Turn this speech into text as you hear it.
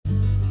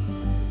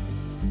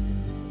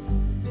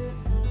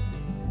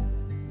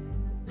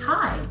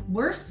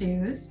We're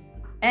Suze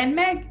and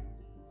Meg.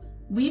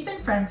 We've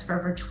been friends for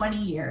over 20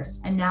 years,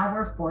 and now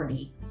we're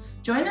 40.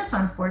 Join us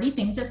on 40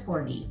 Things at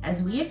 40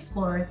 as we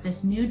explore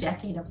this new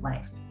decade of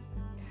life.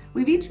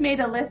 We've each made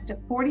a list of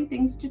 40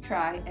 things to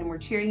try, and we're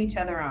cheering each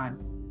other on.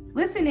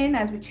 Listen in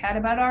as we chat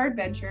about our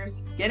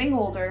adventures, getting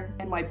older,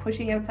 and why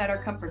pushing outside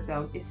our comfort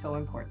zone is so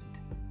important.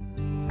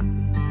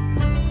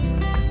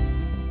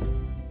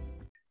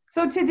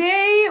 So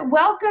today,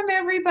 welcome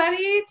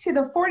everybody to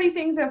the 40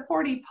 Things at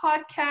 40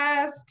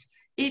 podcast.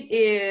 It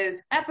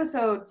is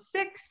episode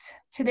 6.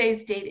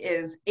 Today's date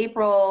is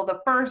April the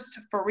 1st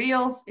for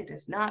reals. It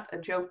is not a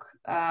joke.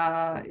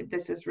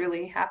 This is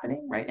really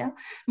happening right now.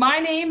 My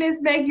name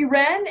is Maggie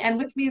Wren, and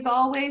with me as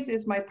always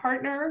is my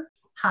partner.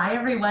 Hi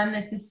everyone,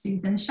 this is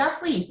Susan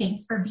Sheffley.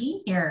 Thanks for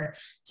being here.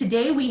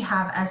 Today we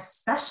have a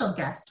special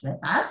guest with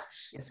us,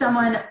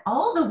 someone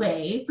all the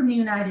way from the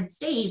United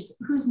States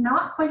who's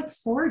not quite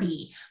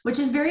 40, which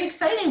is very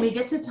exciting. We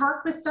get to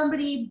talk with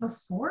somebody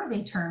before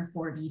they turn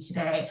 40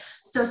 today.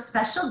 So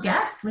special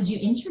guest, would you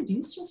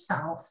introduce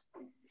yourself?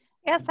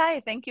 Yes, hi.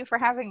 Thank you for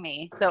having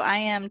me. So I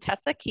am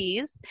Tessa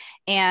Keys,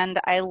 and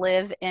I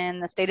live in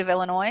the state of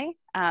Illinois,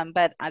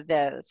 but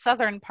the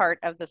southern part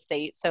of the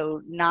state,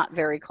 so not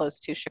very close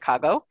to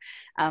Chicago.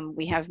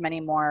 We have many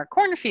more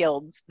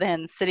cornfields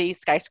than city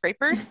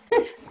skyscrapers.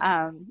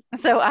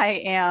 So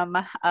I am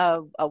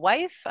a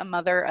wife, a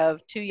mother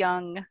of 2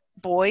 young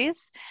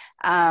boys,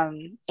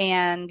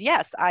 and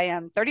yes, I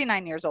am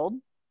 39 years old.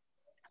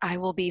 I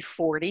will be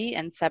 40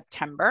 in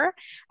September.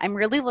 I'm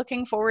really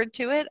looking forward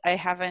to it. I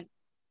haven't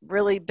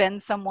really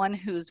been someone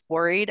who's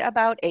worried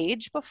about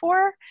age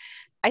before.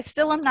 I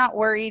still am not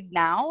worried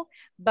now,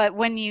 but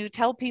when you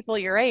tell people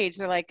your age,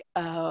 they're like,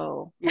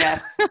 oh.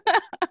 Yes.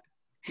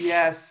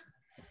 Yes.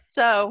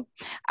 So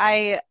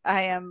I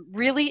am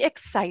really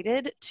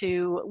excited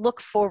to look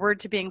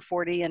forward to being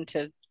 40 and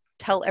to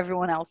tell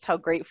everyone else how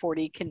great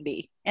 40 can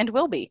be and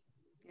will be.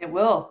 It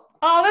will.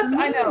 Oh, that's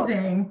amazing. I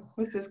know.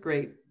 This is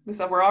great.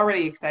 So we're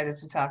already excited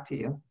to talk to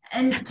you.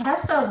 And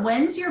Tessa,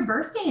 when's your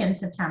birthday in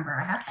September?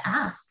 I have to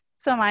ask.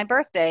 So my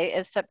birthday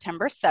is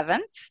September 7th,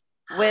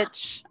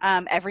 which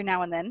every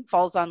now and then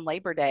falls on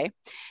Labor Day.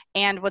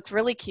 And what's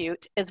really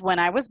cute is when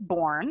I was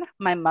born,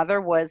 my mother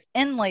was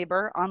in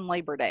labor on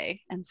Labor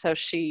Day. And so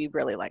she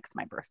really likes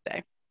my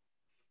birthday.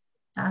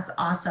 That's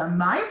awesome.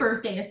 My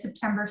birthday is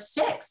September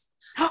 6th.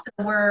 So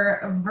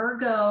we're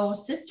Virgo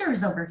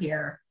sisters over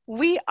here.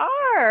 We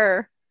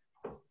are.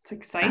 It's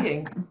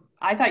exciting.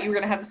 I thought you were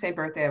going to have the same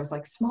birthday. I was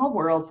like, small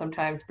world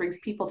sometimes brings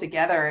people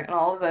together and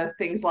all of the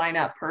things line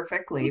up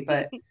perfectly.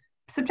 But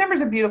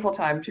September's a beautiful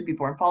time to be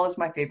born. Fall is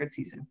my favorite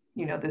season.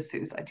 You know this,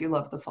 Suze. I do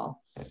love the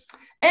fall.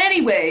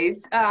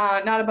 Anyways,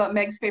 not about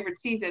Meg's favorite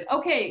season.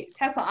 Okay,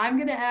 Tessa, I'm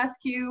going to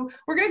ask you,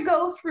 we're going to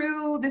go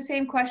through the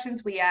same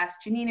questions we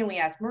asked Janine and we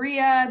asked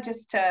Maria,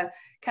 just to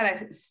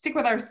kind of stick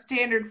with our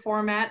standard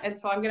format. And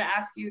so I'm going to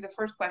ask you the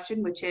first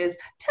question, which is,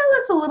 tell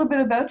us a little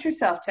bit about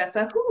yourself,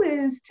 Tessa. Who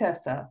is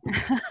Tessa?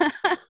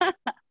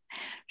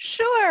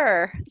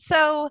 Sure.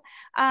 So,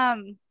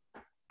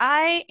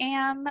 I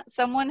am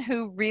someone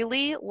who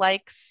really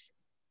likes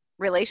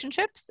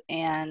relationships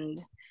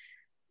and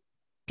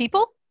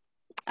people.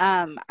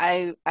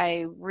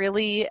 I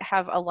really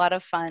have a lot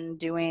of fun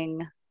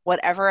doing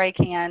whatever I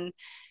can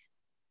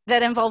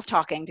that involves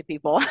talking to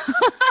people.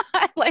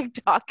 I like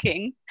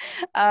talking.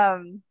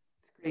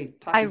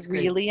 Great. I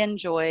really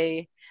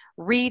enjoy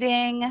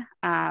reading.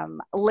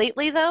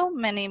 Lately, though,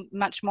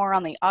 much more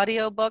on the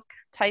audiobook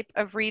type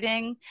of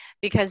reading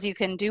because you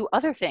can do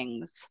other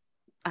things.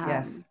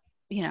 Yes.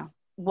 You know,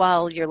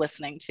 while you're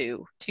listening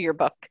to your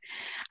book.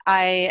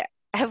 I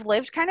have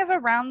lived kind of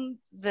around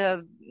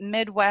the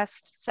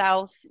Midwest,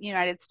 South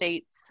United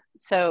States.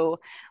 So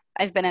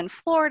I've been in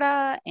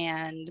Florida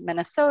and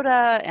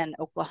Minnesota and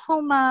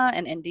Oklahoma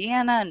and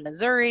Indiana and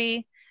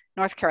Missouri,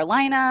 North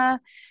Carolina.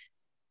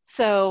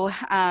 So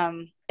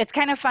it's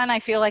kind of fun. I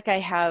feel like I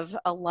have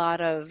a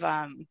lot of,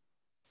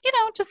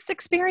 just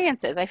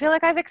experiences. I feel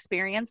like I've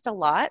experienced a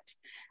lot.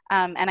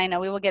 And I know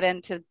we will get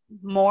into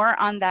more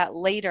on that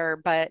later,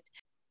 but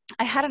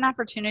I had an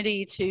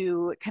opportunity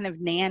to kind of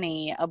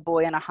nanny a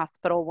boy in a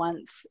hospital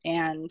once.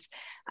 And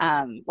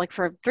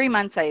for 3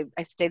 months, I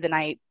stayed the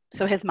night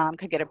so his mom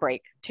could get a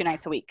break 2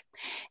 nights a week.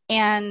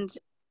 And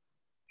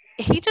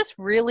he just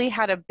really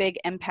had a big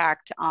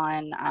impact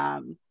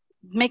on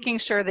making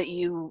sure that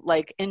you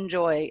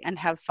enjoy and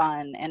have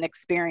fun and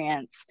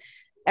experience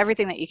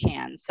everything that you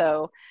can.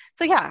 So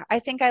yeah, I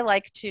think I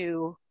like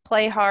to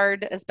play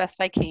hard as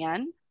best I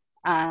can.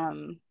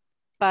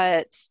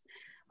 But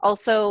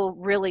also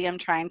really am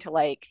trying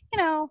to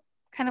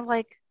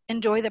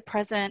enjoy the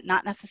present,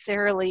 not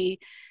necessarily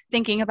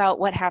thinking about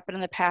what happened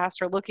in the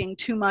past or looking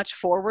too much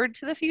forward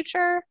to the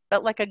future,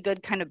 but like a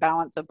good kind of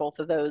balance of both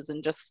of those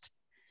and just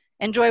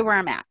enjoy where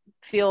I'm at,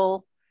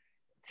 feel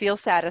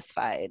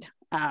satisfied.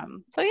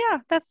 So yeah,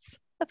 that's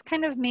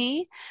kind of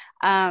me.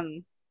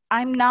 I'm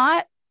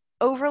not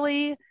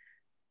overly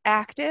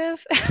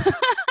active.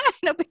 I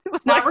know people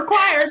it's not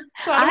required.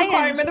 It's not a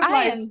requirement of life.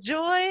 I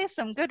enjoy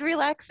some good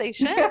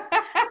relaxation.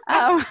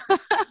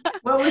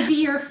 What would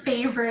be your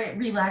favorite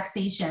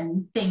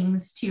relaxation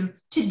things to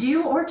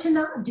do or to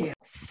not do?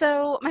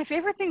 So my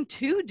favorite thing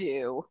to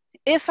do,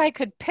 if I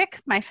could pick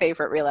my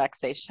favorite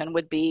relaxation,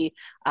 would be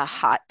a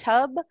hot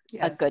tub, a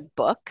Yes. good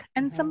book,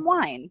 and some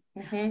wine.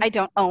 Mhm. I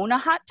don't own a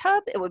hot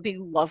tub. It would be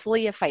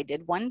lovely if I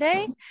did one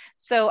day.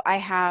 So I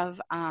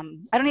have, I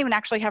don't even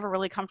actually have a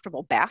really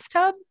comfortable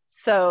bathtub.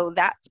 So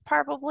that's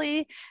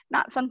probably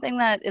not something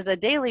that is a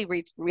daily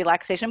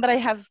relaxation, but I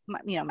have,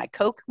 my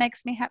Coke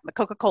makes me happy.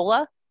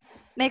 Coca-Cola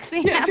makes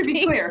me Yeah, happy. to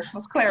be clear,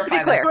 let's clarify To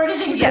be clear. 40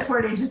 things Yes. at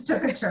 40 just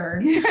took a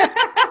turn.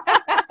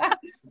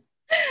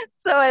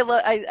 So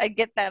I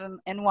get that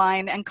in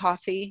wine and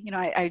coffee.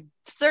 I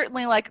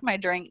certainly like my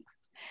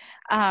drinks.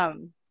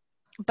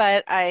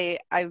 But I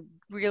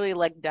really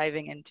like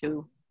diving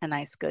into a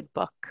nice good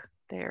book.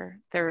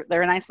 They're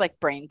a nice like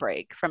brain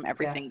break from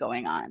everything Yes.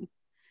 going on.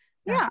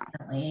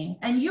 Definitely.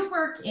 And you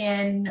work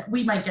in,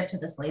 we might get to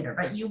this later,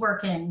 but you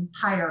work in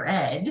higher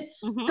ed.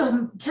 Mhm.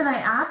 So can I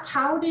ask,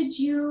 how did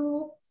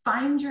you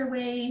find your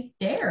way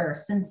there,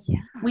 since Yeah.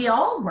 we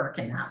all work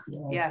in that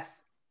field?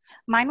 Yes.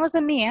 Mine was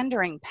a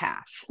meandering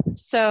path.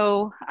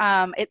 So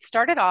it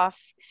started off,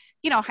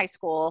 high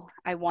school.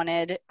 I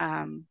wanted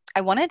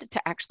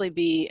to actually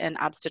be an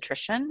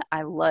obstetrician.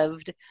 I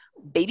loved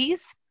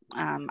babies.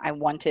 I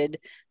wanted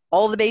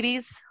all the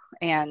babies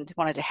and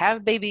wanted to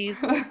have babies.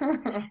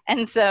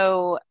 And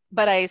so,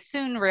 but I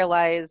soon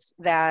realized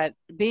that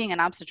being an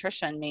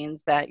obstetrician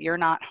means that you're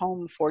not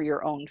home for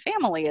your own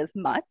family as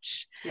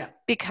much, Yeah.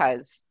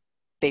 because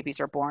babies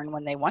are born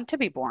when they want to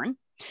be born.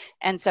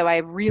 And so I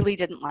really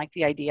didn't like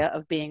the idea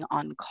of being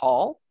on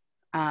call.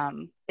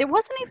 It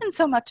wasn't even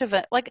so much of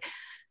like,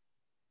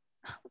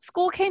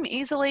 school came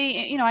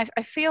easily.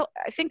 I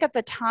think at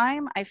the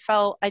time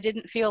I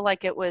didn't feel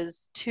like it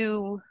was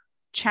too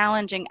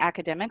challenging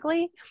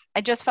academically.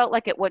 I just felt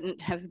like it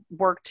wouldn't have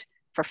worked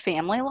for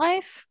family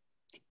life.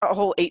 A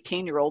whole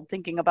 18-year-old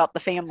thinking about the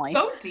family.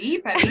 So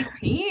deep at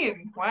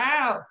 18.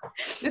 Wow.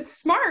 It's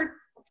smart.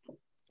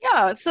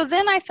 Yeah. So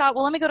then I thought,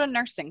 well, let me go to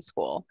nursing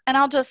school and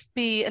I'll just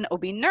be an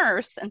OB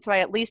nurse. And so I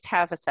at least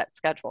have a set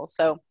schedule.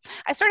 So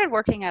I started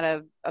working at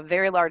a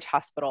very large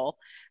hospital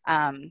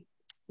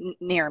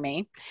near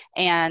me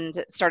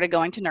and started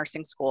going to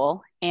nursing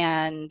school.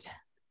 And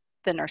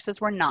the nurses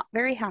were not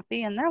very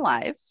happy in their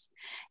lives.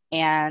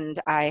 And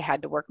I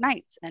had to work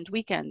nights and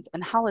weekends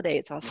and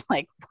holidays. I was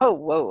like,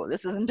 whoa,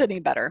 this isn't any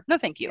better. No,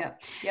 thank you. Yeah.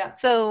 Yeah.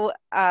 So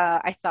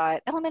I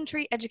thought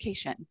elementary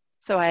education.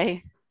 So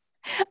I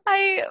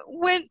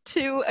went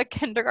to a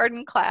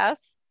kindergarten class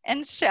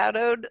and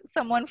shadowed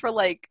someone for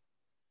like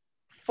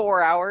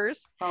 4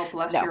 hours. Oh,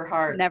 bless No, your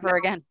heart. never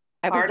again.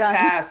 I was Hard done.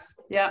 pass.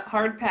 Yeah,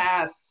 hard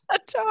pass.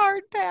 Such a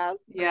hard pass.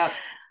 Yeah.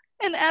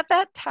 And at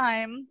that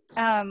time,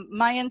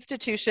 my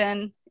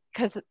institution,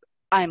 because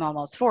I'm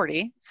almost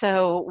 40,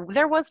 so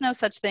there was no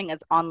such thing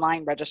as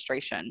online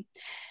registration.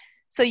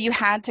 So you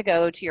had to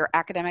go to your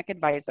academic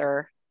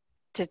advisor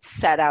to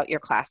set out your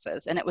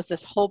classes. And it was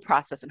this whole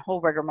process and whole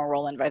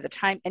rigmarole. And by the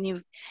time,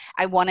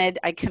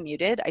 I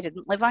commuted, I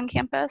didn't live on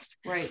campus.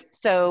 Right.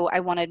 So I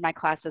wanted my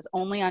classes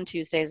only on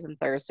Tuesdays and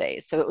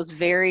Thursdays. So it was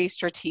very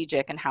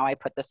strategic in how I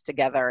put this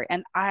together.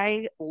 And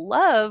I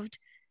loved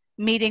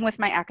meeting with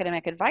my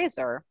academic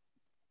advisor.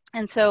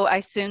 And so I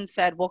soon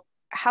said, well,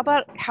 how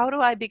do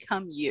I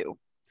become you?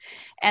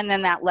 And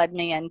then that led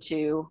me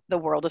into the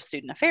world of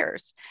student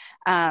affairs.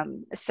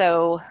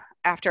 So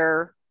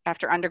after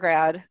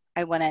undergrad,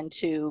 I went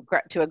into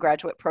a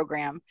graduate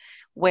program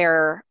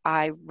where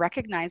I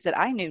recognized that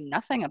I knew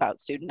nothing about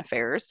student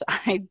affairs.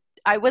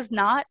 I was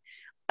not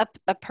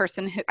a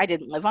person who, I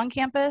didn't live on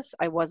campus.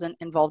 I wasn't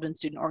involved in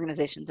student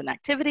organizations and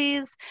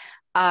activities.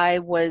 I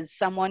was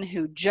someone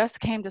who just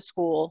came to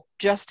school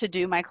just to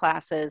do my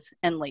classes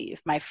and leave.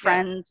 My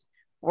friends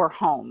were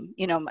home,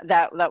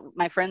 that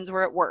my friends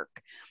were at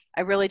work.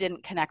 I really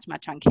didn't connect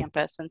much on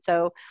campus. And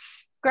so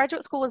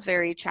graduate school was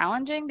very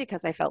challenging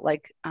because I felt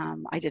like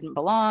I didn't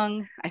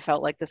belong. I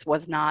felt like this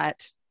was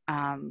not,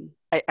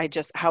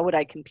 how would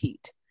I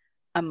compete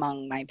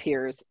among my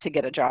peers to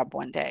get a job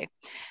one day?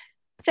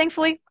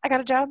 Thankfully, I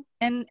got a job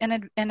in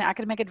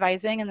academic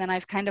advising, and then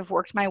I've kind of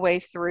worked my way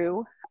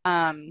through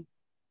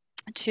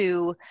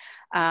to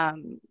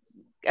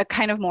a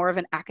kind of more of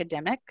an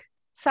academic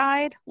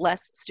side,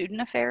 less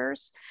student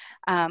affairs,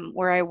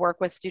 where I work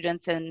with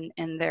students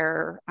in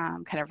their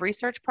kind of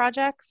research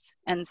projects.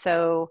 And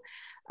so,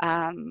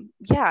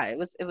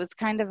 it was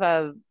kind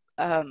of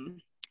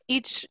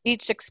each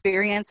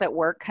experience at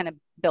work kind of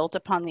built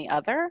upon the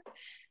other.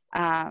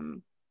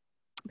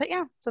 But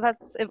yeah, so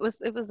it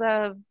was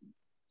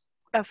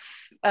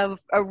a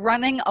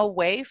running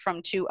away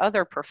from two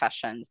other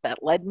professions that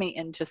led me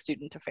into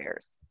student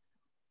affairs.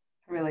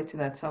 I relate to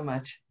that so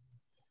much.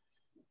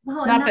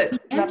 Well, not and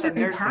that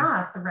entering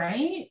path,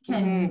 right,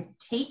 can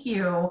take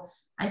you,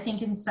 I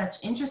think, in such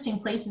interesting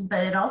places,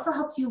 but it also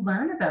helps you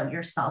learn about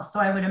yourself. So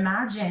I would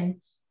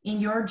imagine in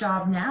your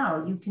job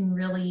now, you can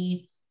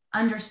really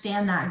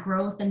understand that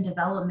growth and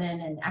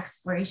development and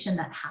exploration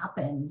that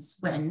happens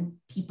when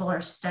people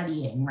are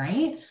studying,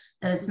 right?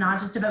 that it's not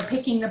just about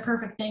picking the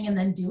perfect thing and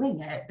then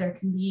doing it. There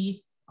can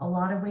be a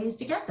lot of ways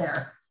to get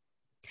there.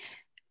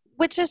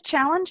 Which is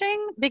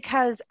challenging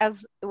because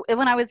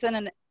when I was in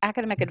an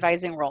academic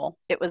advising role,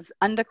 it was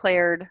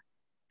undeclared,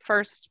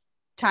 first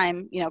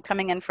time,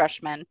 coming in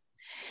freshman.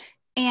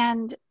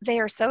 And they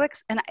are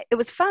and it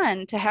was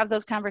fun to have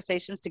those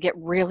conversations, to get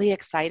really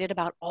excited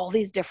about all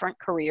these different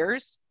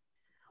careers.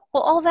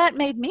 Well, all that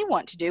made me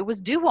want to do was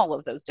do all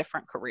of those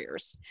different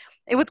careers.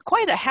 It was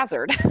quite a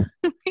hazard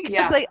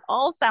because they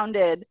all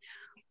sounded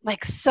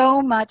like so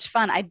much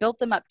fun. I built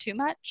them up too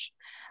much.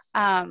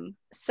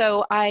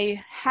 So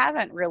I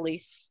haven't really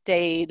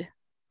stayed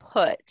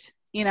put.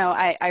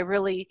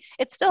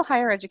 It's still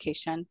higher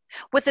education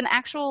with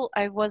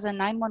I was a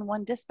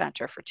 911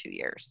 dispatcher for 2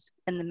 years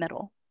in the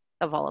middle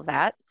of all of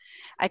that.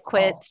 I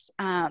quit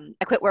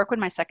work when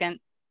my second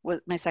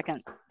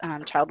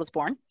child was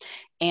born,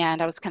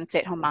 and I was kind of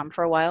stay-at-home mom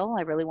for a while.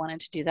 I really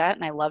wanted to do that,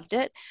 and I loved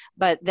it,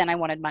 but then I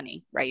wanted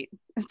money, right?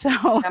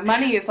 So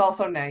money is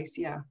also nice.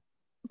 Yeah.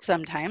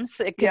 Sometimes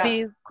it could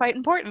be quite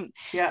important.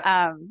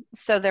 Yeah.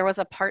 So there was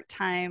a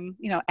part-time,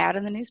 ad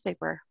in the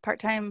newspaper,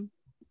 part-time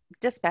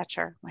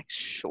dispatcher. I'm like,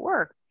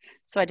 sure.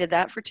 So I did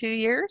that for 2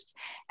 years,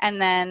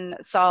 and then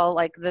saw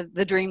like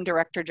the dream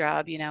director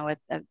job,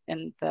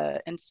 in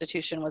the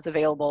institution was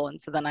available.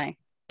 And so then I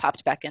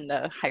popped back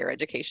into higher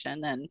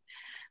education and,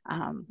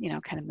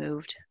 kind of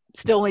moved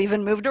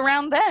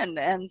around then.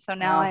 And so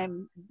now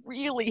I'm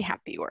really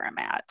happy where I'm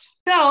at.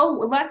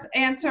 So let's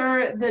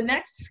answer the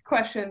next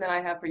question that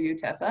I have for you,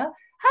 Tessa.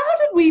 How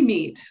did we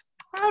meet?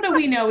 How do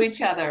we know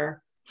each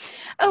other?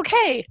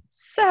 Okay.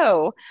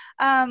 So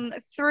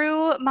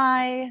through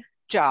my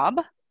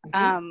job,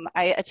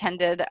 I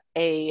attended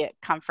a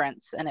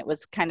conference, and it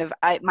was kind of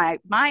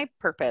my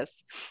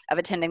purpose of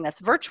attending this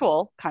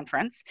virtual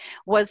conference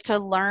was to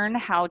learn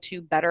how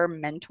to better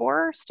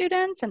mentor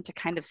students and to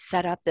kind of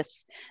set up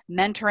this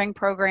mentoring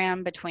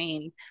program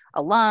between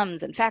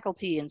alums and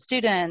faculty and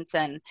students.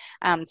 And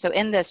so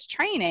in this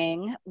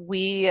training,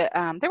 there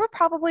were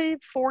probably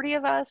 40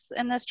 of us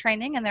in this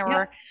training, and there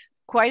were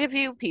quite a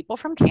few people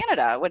from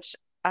Canada, which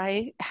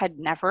I had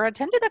never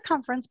attended a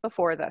conference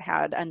before that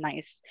had a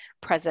nice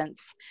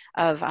presence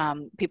of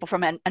people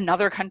from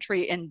another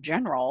country in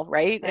general,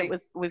 right?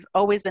 We've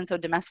always been so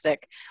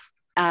domestic.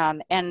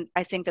 And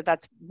I think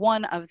that's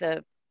one of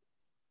the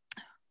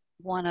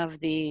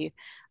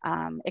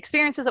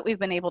experiences that we've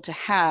been able to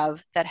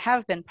have that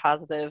have been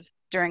positive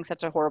during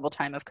such a horrible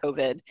time of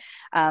COVID,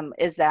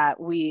 is that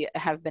we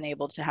have been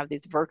able to have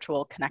these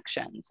virtual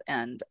connections.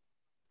 And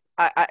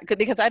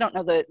because I don't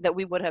know that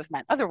we would have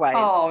met otherwise.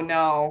 Oh,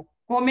 no.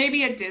 Well,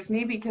 maybe at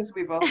Disney, because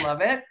we both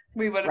love it.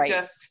 We would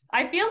have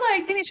I feel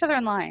like seen each other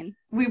online.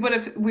 We would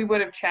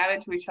have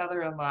chatted to each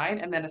other online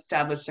and then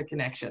established a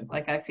connection.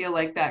 Like, I feel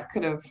like that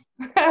could have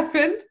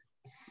happened.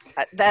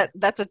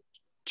 That's a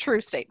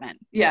true statement.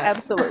 Yes.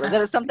 Absolutely. That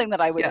is something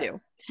that I would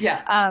do.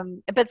 Yeah.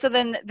 But so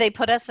then they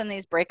put us in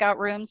these breakout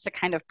rooms to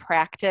kind of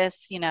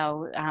practice,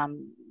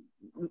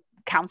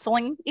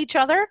 counseling each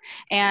other,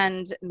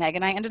 and Meg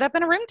and I ended up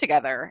in a room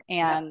together,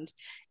 and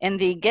in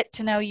the get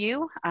to know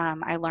you,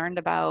 I learned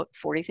about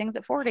 40 things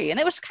at 40, and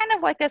it was kind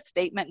of like a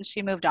statement, and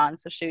she moved on.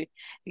 So she,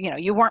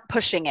 you weren't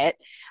pushing it,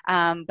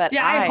 but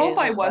I hope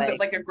I wasn't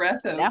like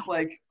aggressive,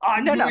 like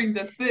I'm doing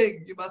this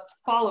thing, you must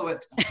follow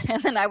it.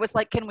 And then I was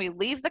like, can we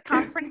leave the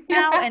conference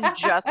now and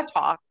just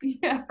talk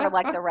for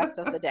like the rest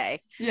of the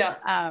day?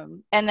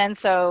 And then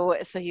so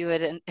you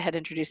had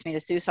introduced me to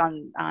Seuss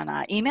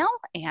on email,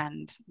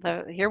 and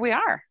here we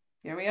are.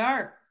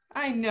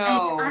 I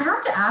know. And I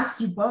have to ask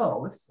you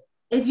both,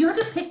 if you had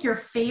to pick your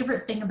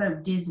favorite thing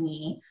about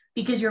Disney,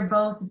 because you're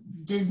both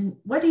Disney,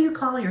 what do you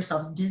call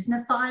yourselves?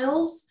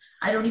 Disneyphiles?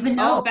 I don't even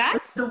know. Oh,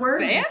 that's the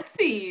word.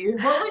 Fancy.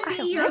 What would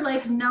be your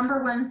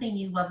number one thing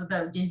you love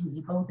about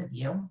Disney, both of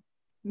you?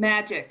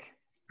 Magic.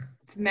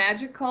 It's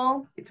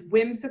magical. It's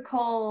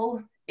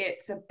whimsical.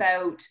 It's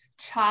about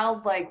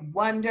childlike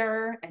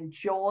wonder and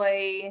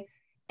joy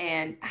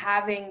and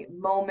having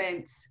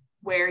moments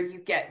where you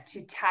get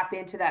to tap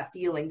into that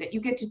feeling, that you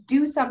get to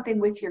do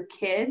something with your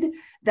kid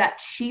that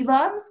she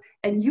loves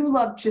and you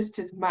love just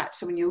as much.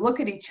 So when you look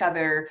at each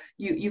other,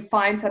 you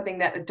find something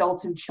that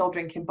adults and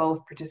children can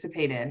both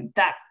participate in.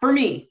 That, for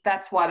me,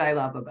 that's what I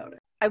love about it.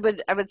 I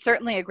would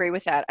certainly agree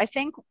with that. I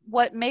think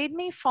what made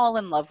me fall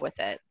in love with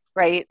it,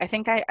 right? I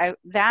think I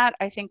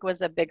think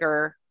was a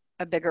bigger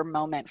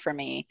moment for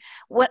me.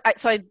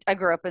 So I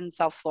grew up in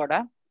South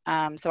Florida.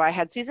 So I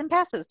had season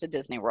passes to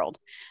Disney World,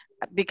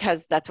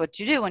 because that's what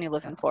you do when you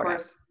live in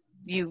Florida.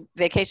 You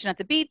vacation at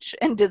the beach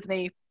and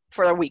Disney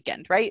for a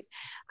weekend, right?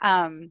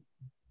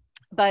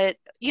 But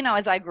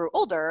as I grew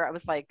older, I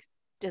was like,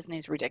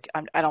 Disney's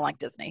ridiculous. I don't like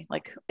Disney.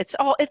 Like it's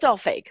all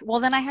fake.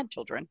 Well, then I had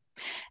children,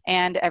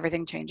 and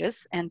everything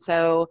changes. And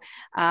so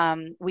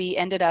we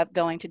ended up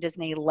going to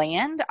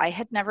Disneyland. I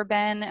had never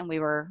been, and we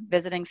were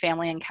visiting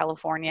family in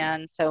California.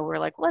 And so we're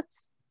like,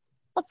 let's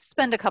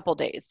spend a couple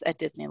days at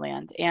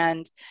Disneyland.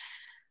 And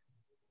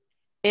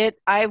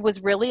I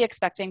was really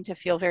expecting to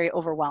feel very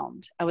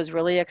overwhelmed. I was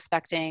really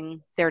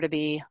expecting there to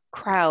be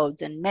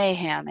crowds and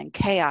mayhem and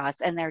chaos,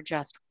 and there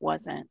just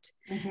wasn't.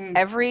 Mm-hmm.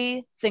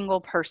 Every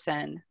single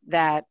person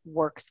that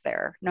works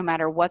there, no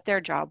matter what their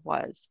job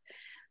was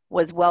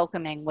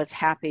welcoming, was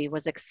happy,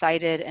 was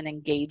excited and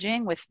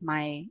engaging with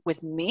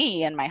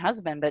me and my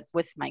husband, but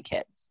with my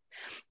kids.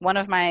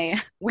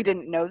 We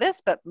didn't know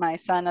this, but my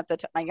son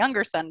my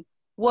younger son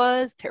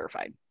was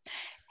terrified,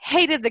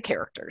 hated the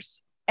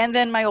characters. And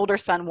then my older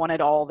son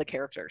wanted all the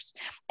characters,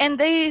 and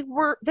they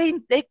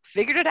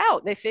figured it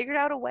out. They figured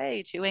out a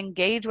way to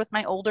engage with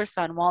my older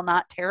son while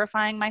not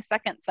terrifying my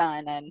second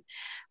son.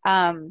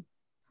 And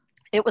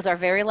it was our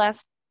very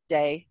last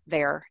day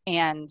there,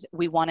 and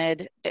we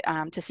wanted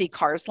to see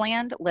Cars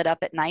Land lit up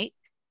at night.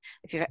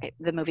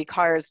 The movie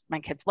Cars, my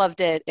kids loved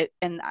it.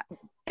 And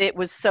it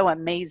was so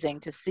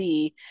amazing to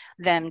see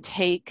them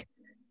take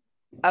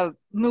a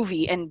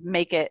movie and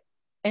make it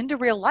into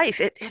real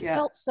life. It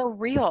felt so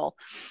real,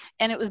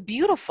 and it was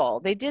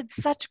beautiful. They did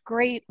such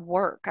great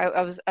work.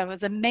 I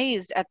was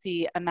amazed at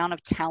the amount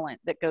of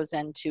talent that goes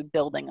into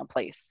building a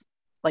place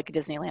like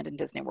Disneyland and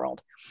Disney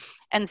World.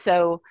 And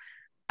so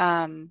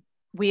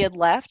we had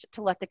left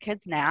to let the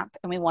kids nap,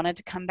 and we wanted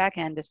to come back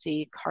in to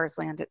see Cars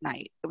Land at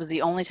night. It was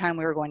the only time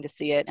we were going to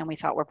see it, and we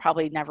thought we're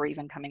probably never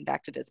even coming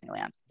back to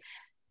Disneyland.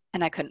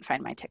 And I couldn't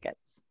find my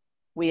tickets.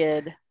 We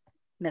had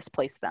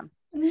misplaced them.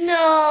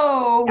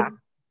 No. Yeah.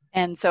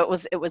 And so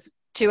it was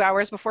 2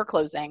 hours before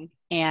closing,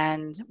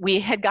 and we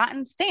had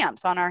gotten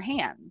stamps on our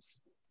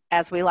hands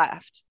as we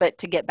left. But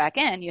to get back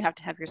in, you have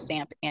to have your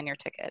stamp and your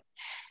ticket.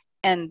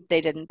 And they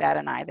didn't bat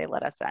an eye. They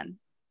let us in.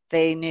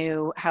 They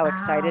knew how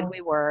excited we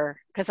were,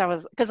 because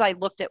I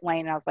looked at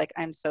Wayne and I was like,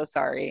 I'm so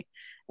sorry.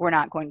 We're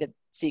not going to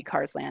see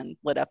Cars Land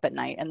lit up at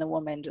night. And the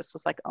woman just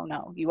was like, oh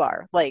no, you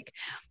are. Like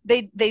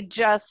they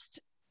just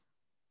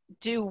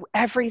do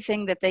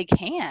everything that they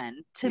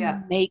can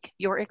to make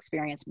your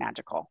experience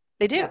magical.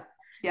 They do.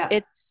 Yeah.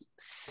 It's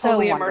so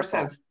totally wonderful.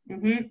 Immersive.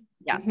 Mm-hmm.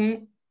 Yes.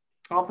 Mm-hmm.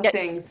 All the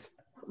things.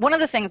 One of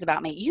the things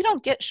about me, you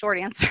don't get short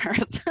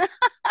answers.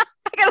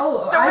 We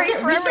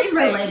can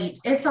relate.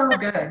 It's all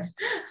good.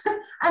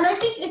 And I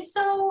think it's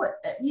so,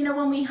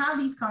 when we have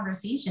these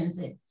conversations,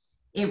 it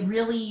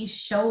really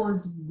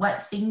shows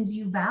what things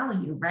you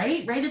value,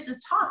 right? Right at the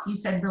top, you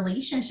said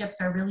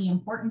relationships are really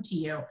important to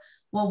you.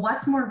 Well,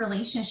 what's more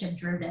relationship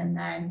driven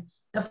than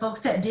the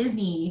folks at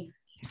Disney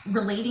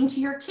relating to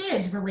your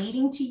kids,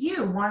 relating to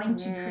you, wanting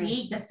to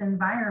create this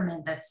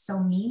environment that's so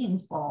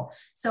meaningful?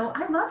 So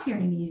I love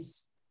hearing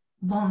these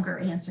longer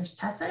answers,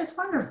 Tessa. It's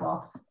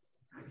wonderful.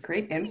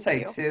 Great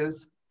insight,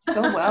 Suze.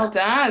 So well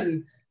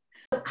done.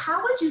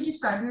 How would you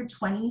describe your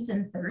 20s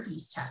and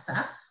 30s,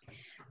 Tessa?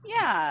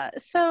 Yeah,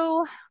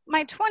 so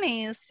my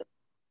 20s,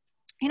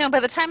 by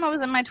the time I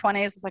was in my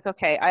 20s, it's like,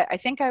 okay, I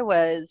think I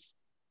was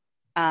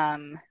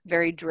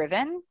very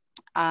driven.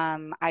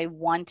 I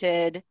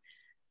wanted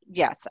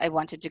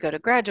to go to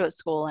graduate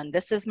school, and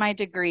this is my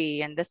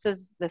degree, and this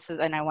is,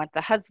 and I want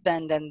the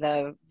husband and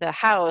the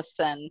house,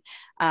 and,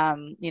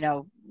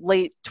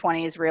 late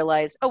 20s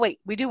realized, oh wait,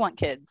 we do want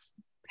kids,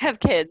 have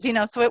kids,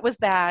 so it was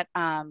that,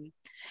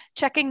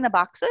 checking the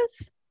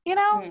boxes,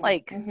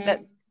 that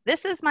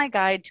this is my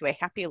guide to a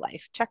happy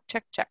life. Check,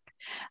 check, check.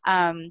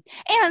 And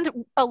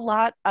a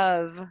lot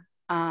of,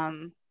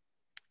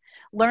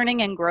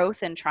 learning and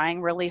growth and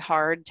trying really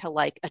hard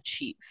to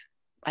achieve.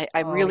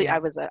 I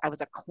was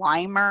a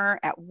climber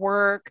at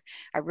work.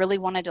 I really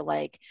wanted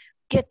to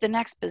get the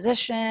next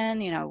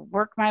position,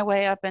 work my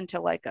way up into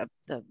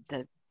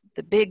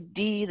the big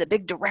D, the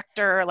big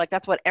director.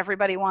 That's what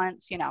everybody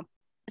wants,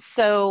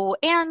 So,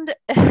 and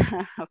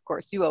of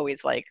course you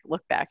always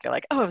look back, you're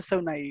like, oh, I was so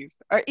naive,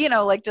 or,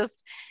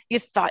 just, you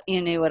thought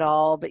you knew it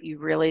all, but you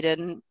really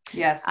didn't.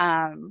 Yes.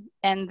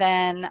 And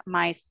then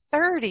my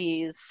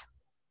 30s,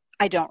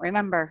 I don't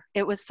remember.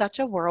 It was such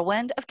a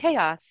whirlwind of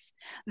chaos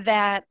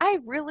that I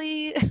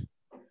really,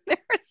 there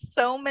are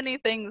so many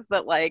things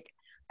that I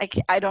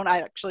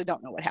actually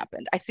don't know what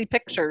happened. I see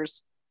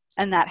pictures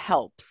and that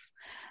helps.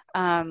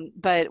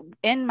 But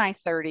in my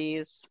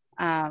 30s,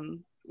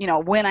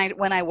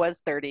 when I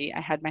was 30,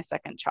 I had my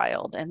second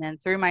child. And then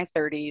through my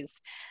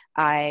 30s,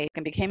 I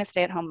became a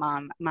stay-at-home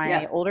mom.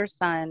 My older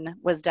son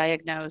was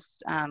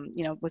diagnosed,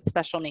 with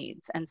special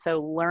needs. And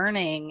so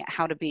learning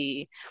how to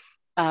be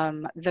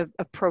the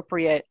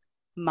appropriate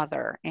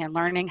mother, and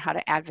learning how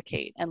to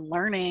advocate, and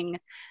learning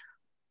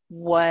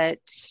what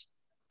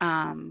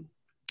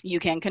you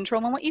can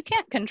control and what you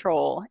can't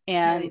control.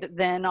 And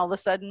then all of a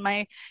sudden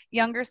my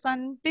younger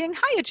son being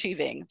high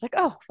achieving, it's like,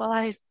 oh,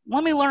 well,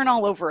 let me learn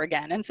all over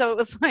again. And so it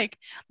was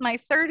my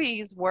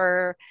 30s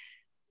were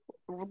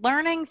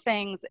learning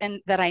things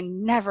and that I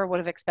never would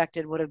have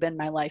expected would have been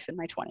my life in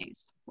my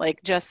 20s.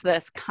 Just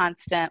this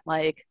constant,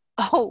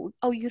 oh,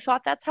 you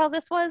thought that's how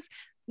this was?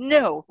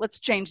 No, let's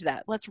change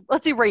that. Let's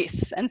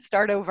erase and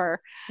start over.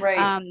 Right.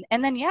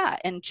 And then,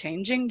 and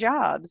changing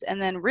jobs.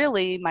 And then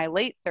really my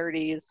late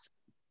 30s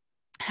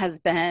has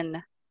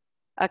been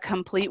a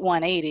complete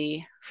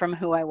 180 from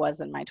who I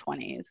was in my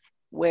 20s,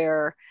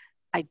 where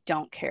I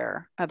don't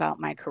care about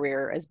my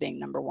career as being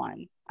number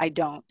one. I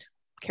don't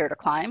care to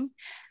climb.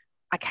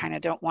 I kind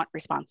of don't want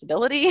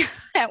responsibility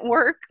at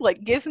work.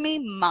 Like, give me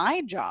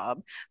my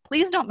job.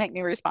 Please don't make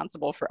me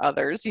responsible for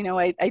others. You know,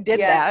 I did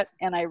that, Yes.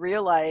 and I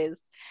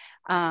realized,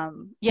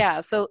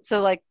 so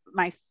like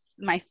my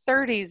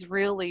 30s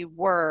really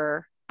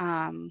were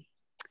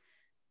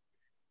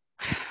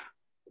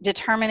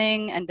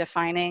determining and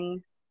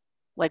defining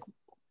like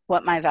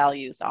what my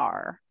values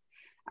are.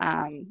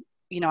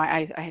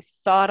 I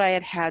thought I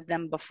had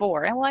them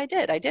before. And well, I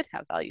did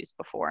have values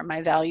before. And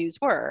my values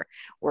were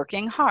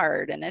working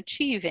hard and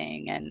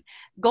achieving and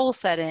goal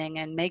setting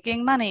and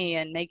making money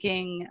and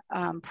making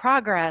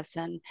progress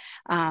and,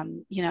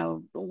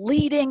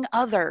 leading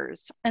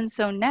others. And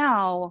so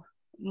now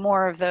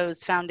more of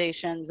those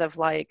foundations of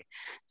like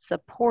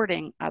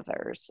supporting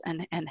others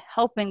and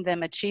helping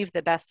them achieve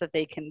the best that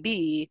they can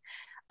be,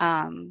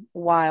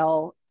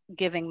 while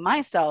giving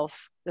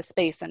myself the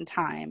space and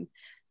time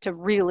to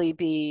really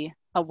be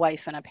a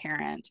wife and a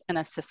parent and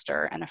a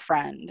sister and a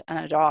friend and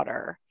a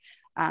daughter,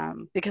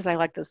 because I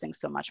like those things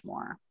so much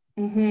more.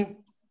 Mm-hmm.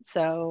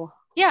 So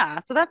yeah,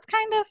 so that's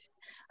kind of,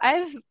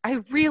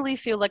 I really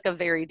feel like a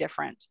very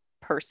different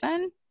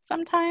person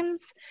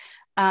sometimes,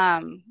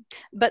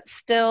 but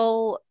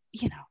still,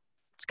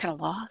 just kind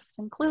of lost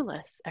and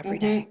clueless every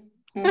day.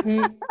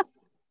 Mm-hmm.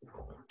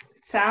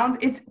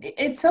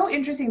 It's so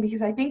interesting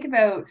because I think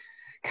about,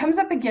 comes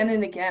up again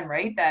and again,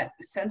 right? That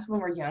sense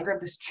when we're younger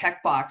of this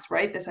checkbox,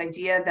 right? This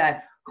idea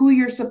that who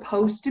you're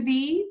supposed to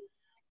be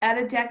at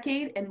a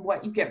decade and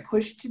what you get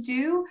pushed to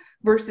do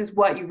versus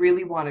what you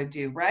really want to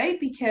do, right?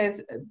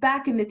 Because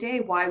back in the day,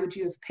 why would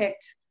you have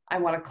picked, I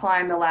want to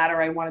climb the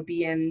ladder, I want to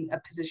be in a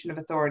position of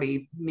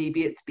authority?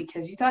 Maybe it's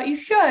because you thought you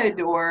should,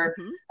 or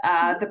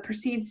the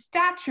perceived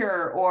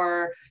stature,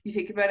 or you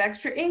think about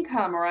extra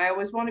income, or I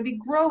always want to be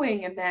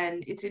growing. And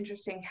then it's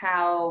interesting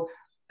how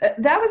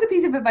that was a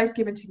piece of advice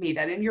given to me,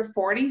 that in your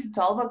 40s, it's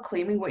all about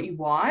claiming what you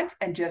want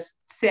and just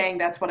saying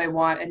that's what I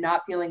want and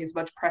not feeling as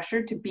much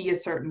pressure to be a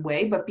certain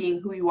way, but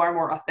being who you are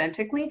more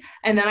authentically.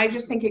 And then I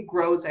just think it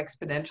grows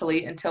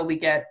exponentially until we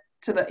get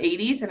to the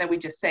 80s, and then we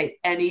just say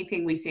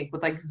anything we think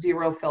with like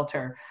zero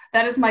filter.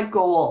 That is my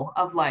goal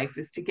of life,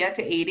 is to get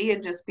to 80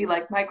 and just be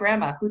like my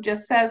grandma, who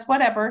just says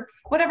whatever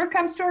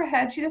comes to her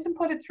head. She doesn't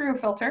put it through a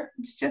filter.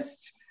 It's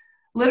just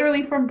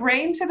literally from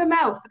brain to the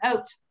mouth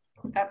out.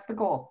 That's the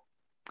goal.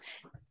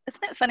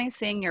 Isn't it funny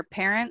seeing your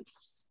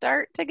parents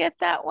start to get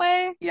that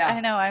way? Yeah. I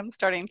know, I'm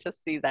starting to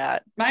see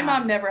that. My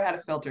mom never had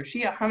a filter.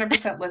 She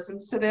 100%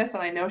 listens to this,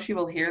 and I know she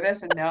will hear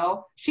this and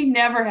know she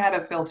never had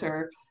a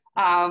filter.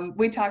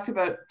 We talked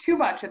about too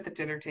much at the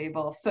dinner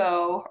table,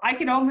 so I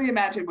can only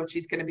imagine what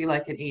she's going to be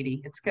like at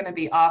 80. It's going to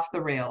be off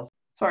the rails.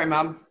 Sorry,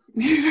 Mom.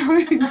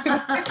 Totally going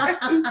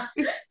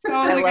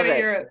to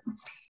hear it.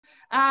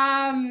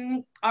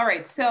 All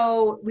right,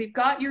 so we've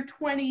got your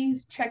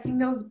 20s, checking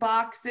those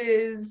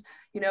boxes,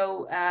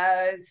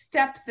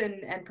 steps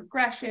and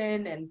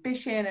progression,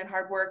 ambition and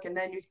hard work. And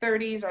then your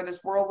 30s are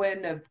this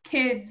whirlwind of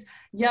kids,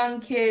 young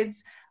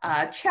kids,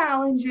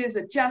 challenges,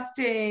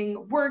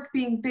 adjusting, work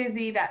being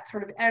busy, that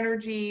sort of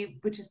energy,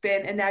 which has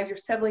been, and now you're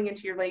settling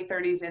into your late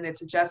 30s and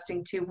it's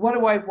adjusting to, what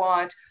do I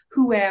want?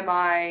 Who am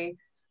I?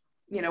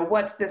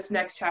 What's this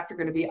next chapter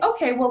going to be?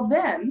 Okay, well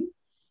then,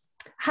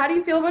 how do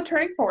you feel about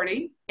turning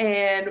 40,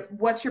 and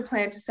what's your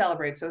plan to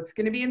celebrate? So it's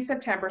going to be in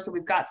September, so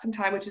we've got some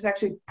time, which is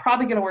actually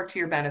probably going to work to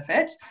your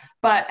benefit.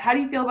 But how do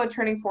you feel about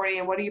turning 40,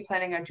 and what are you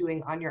planning on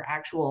doing on your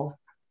actual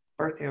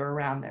birthday or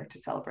around there to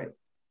celebrate?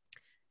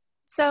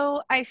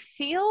 So I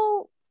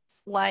feel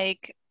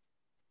like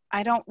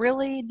I don't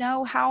really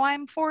know how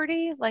I'm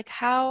 40. Like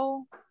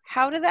how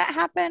did that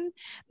happen?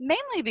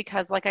 Mainly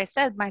because, like I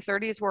said, my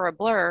 30s were a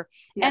blur,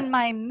 and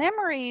my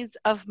memories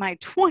of my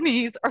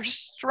 20s are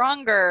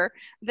stronger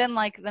than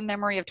like the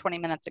memory of 20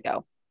 minutes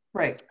ago.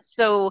 Right.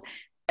 So,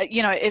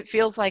 it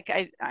feels like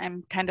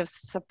I'm kind of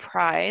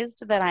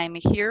surprised that I'm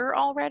here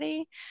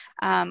already.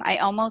 I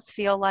almost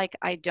feel like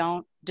I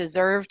don't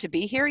deserve to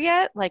be here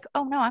yet. Like,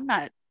 oh no,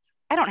 I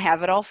don't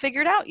have it all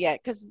figured out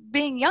yet. Because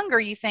being younger,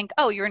 you think,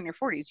 oh, you're in your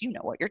 40s, you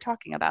know what you're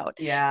talking about.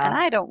 Yeah. And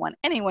I don't want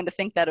anyone to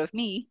think that of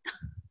me.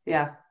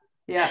 Yeah.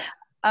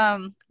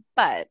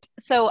 But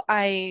so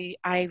I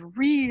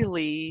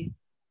really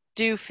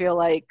do feel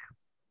like,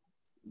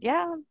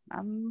 yeah,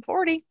 I'm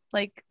 40.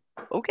 Like,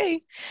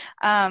 okay.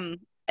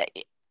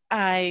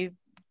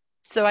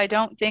 So I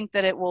don't think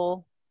that it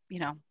will,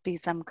 be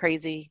some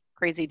crazy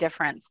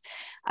difference.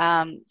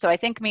 So I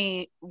think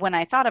when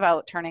I thought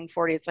about turning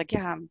 40, it's like,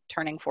 yeah, I'm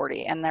turning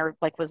 40, and there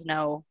like was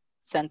no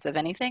sense of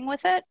anything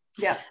with it.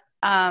 Yeah.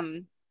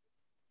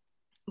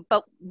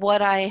 But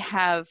what I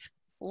have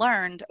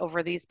learned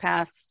over these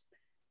past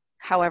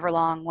however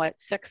long,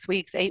 6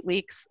 weeks, 8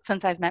 weeks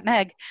since I've met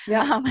Meg,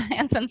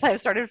 and since I've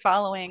started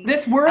following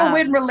this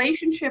whirlwind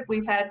relationship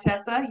we've had,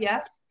 Tessa,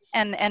 yes,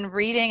 and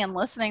reading and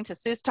listening to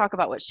Seuss talk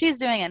about what she's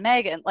doing, and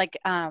Meg, and like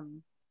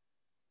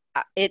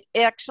it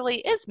actually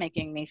is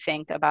making me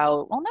think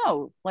about, well,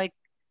 no, like,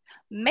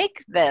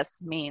 make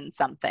this mean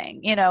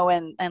something,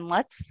 and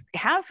let's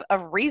have a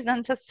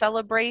reason to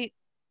celebrate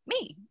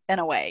me in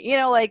a way,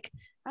 like,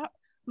 I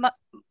don't-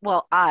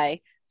 well,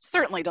 I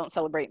certainly don't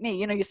celebrate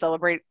me. You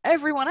celebrate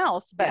everyone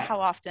else, but Yeah.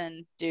 how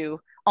often do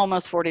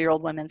almost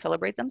 40-year-old women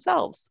celebrate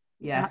themselves?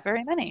 Yes. Not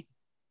very many.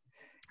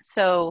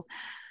 So,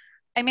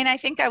 I mean, I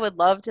think I would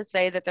love to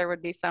say that there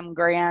would be some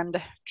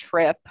grand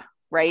trip,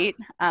 right?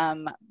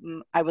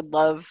 I would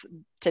love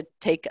to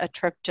take a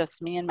trip,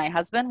 just me and my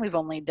husband. We've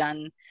only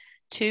done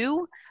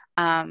 2.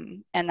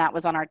 And that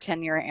was on our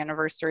 10-year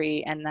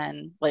anniversary. And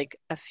then like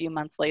a few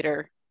months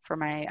later for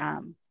my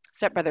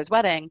stepbrother's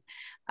wedding.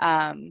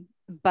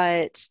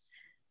 But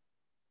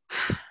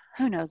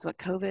who knows what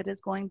COVID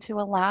is going to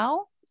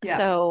allow. Yeah.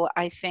 So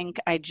I think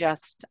I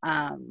just,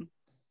 I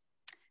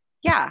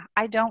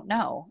don't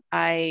know.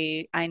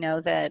 I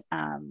know that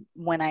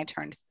when I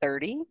turned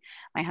 30,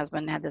 my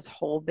husband had this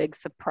whole big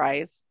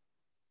surprise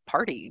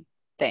party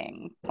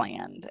thing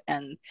planned.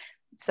 And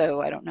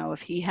so I don't know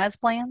if he has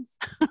plans,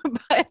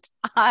 but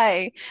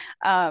I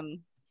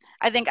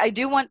think I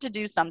do want to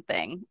do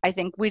something. I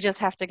think we just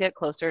have to get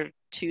closer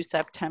to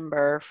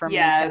September for me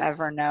to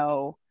ever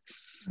know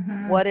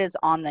what is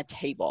on the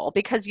table.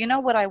 Because you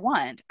know what I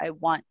want? I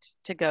want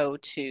to go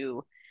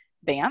to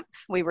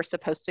Banff. We were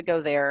supposed to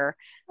go there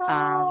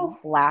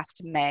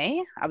last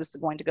May. I was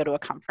going to go to a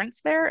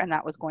conference there, and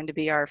that was going to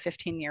be our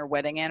 15-year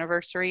wedding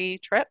anniversary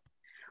trip.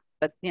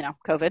 But,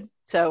 COVID.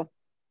 So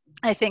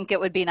I think it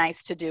would be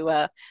nice to do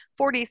a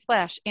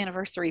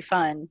 40/anniversary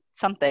fun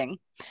something.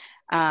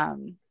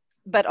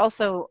 But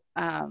also,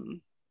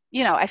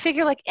 I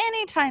figure like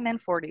any time in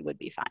 40 would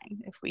be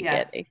fine if we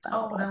get a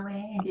fun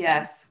totally.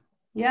 Yes.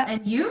 Yeah.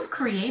 And you've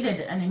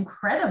created an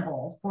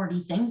incredible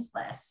 40 things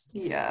list.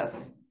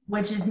 Yes.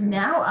 Which is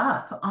now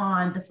up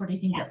on the 40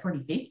 Things at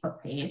 40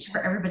 Facebook page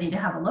for everybody to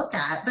have a look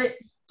at. But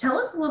tell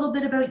us a little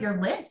bit about your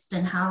list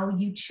and how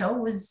you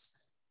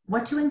chose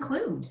what to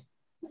include.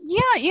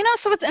 Yeah,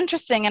 so it's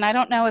interesting, and I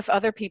don't know if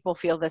other people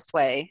feel this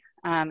way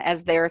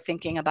as they're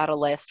thinking about a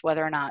list,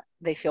 whether or not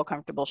they feel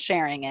comfortable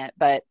sharing it.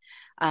 But,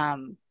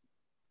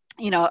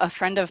 a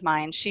friend of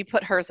mine, she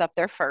put hers up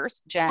there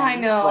first, Jen. I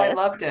know, I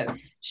loved it.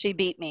 She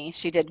beat me.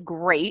 She did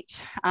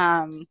great.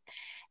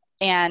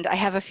 And I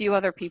have a few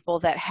other people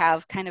that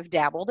have kind of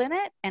dabbled in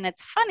it. And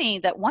it's funny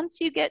that once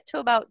you get to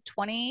about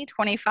 20,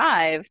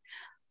 25,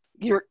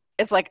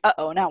 it's like,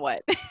 uh-oh, now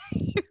what?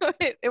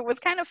 It was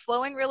kind of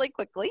flowing really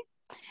quickly.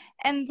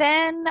 And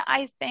then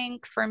I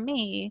think for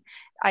me,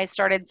 I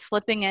started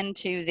slipping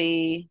into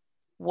the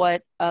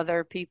what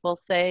other people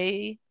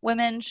say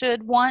women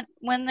should want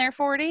when they're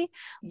 40,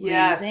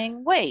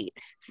 losing weight,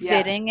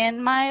 fitting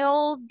in my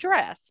old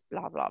dress,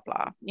 blah, blah,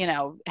 blah,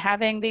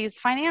 having these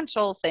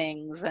financial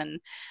things. And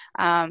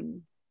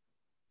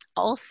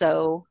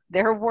also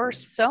there were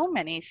so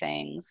many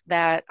things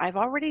that I've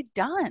already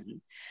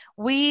done.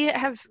 We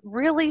have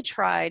really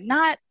tried,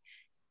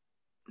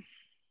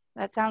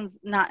 that sounds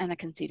not in a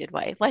conceited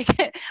way.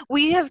 Like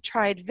we have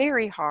tried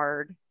very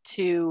hard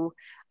to,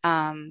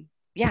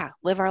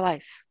 live our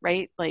life,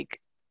 right? Like,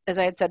 as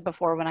I had said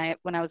before, when I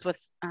was with,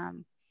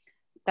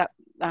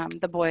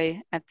 the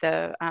boy at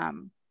the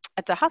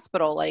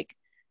hospital, like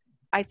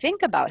I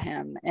think about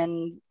him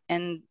and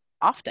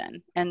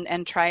often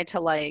and try to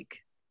like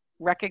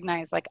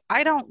recognize, like,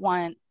 I don't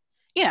want,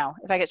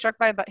 if I get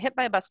hit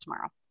by a bus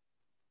tomorrow,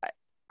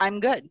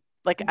 I'm good.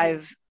 Like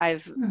I've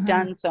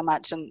done so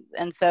much.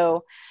 And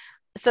so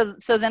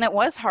then it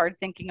was hard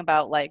thinking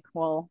about like,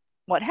 well,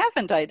 what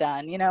haven't I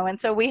done? And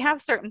so we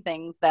have certain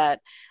things that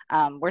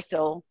we're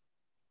still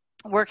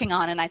working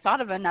on. And I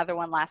thought of another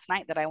one last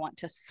night, that I want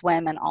to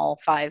swim in all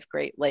 5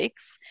 Great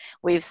Lakes.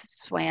 We've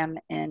swam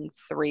in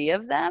 3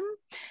 of them.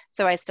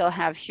 So I still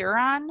have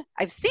Huron.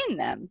 I've seen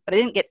them, but I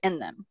didn't get in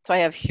them. So I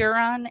have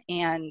Huron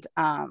and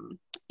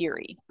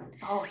Erie.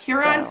 Oh,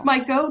 Huron's my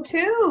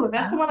go-to.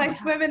 That's the one I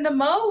swim in the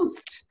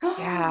most.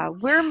 Yeah,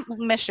 we're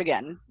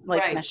Michigan.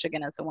 Lake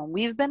Michigan is the one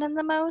we've been in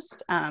the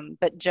most.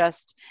 But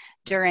just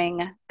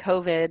during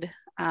COVID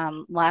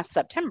last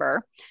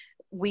September,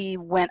 we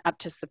went up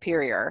to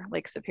Superior,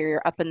 Lake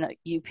Superior, up in the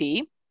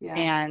UP,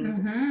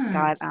 and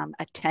got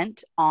a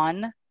tent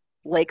on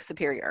Lake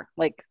Superior.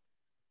 Like,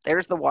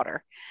 there's the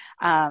water.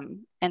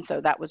 And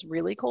so that was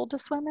really cool to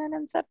swim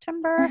in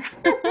September.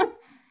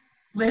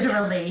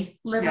 Literally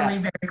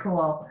very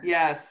cool.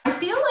 Yes. I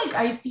feel like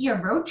I see a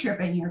road trip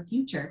in your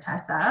future,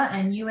 Tessa,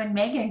 and you and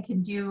Megan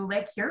can do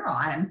Lake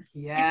Huron.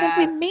 Yeah. I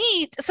think we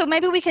meet. So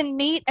maybe we can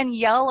meet and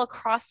yell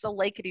across the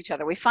lake at each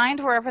other. We find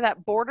wherever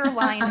that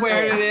borderline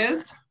where it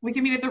is. We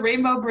can meet at the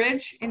Rainbow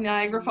Bridge in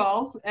Niagara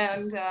Falls.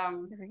 And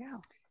there we go.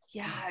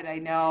 Yeah, I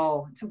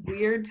know. It's a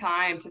weird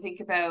time to think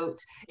about.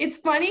 It's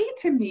funny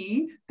to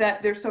me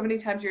that there's so many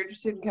times you're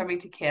interested in coming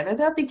to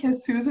Canada,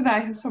 because Susan and I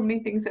have so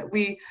many things that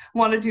we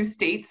want to do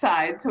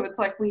stateside. So it's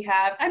like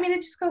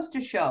it just goes to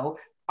show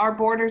our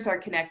borders are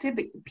connected,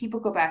 but people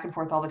go back and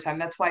forth all the time.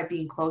 That's why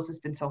being close has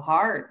been so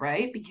hard,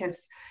 right?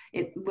 Because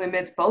it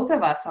limits both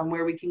of us on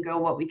where we can go,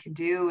 what we can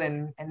do,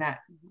 and that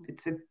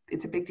it's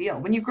a big deal.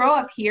 When you grow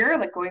up here,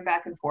 like going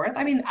back and forth,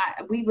 I mean,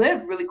 we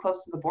live really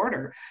close to the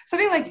border.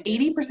 Something like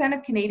 80%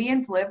 of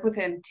Canadians live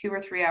within 2 or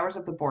 3 hours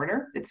of the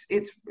border.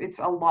 It's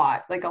a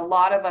lot. Like a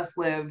lot of us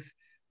live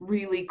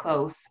really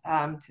close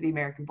to the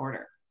American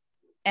border.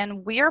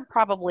 And we are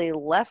probably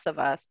less of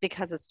us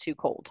because it's too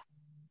cold.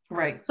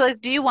 Right. So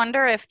do you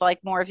wonder if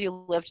like more of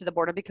you live to the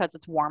border because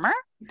it's warmer?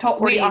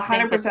 We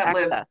 100%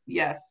 live.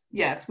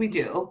 Yes, we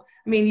do.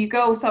 I mean, you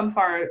go some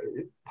far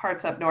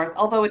parts up north,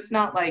 although it's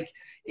not like,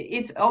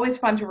 it's always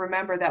fun to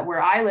remember that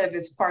where I live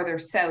is farther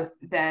south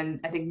than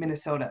I think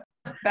Minnesota.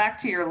 Back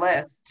to your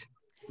list.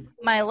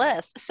 My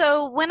list.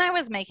 So when I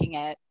was making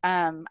it,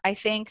 I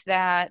think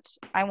that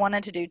I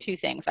wanted to do two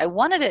things. I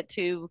wanted it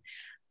to,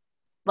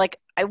 like,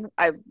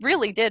 I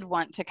really did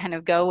want to kind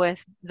of go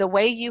with the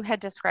way you had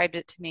described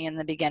it to me in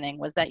the beginning,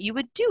 was that you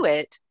would do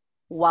it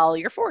while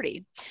you're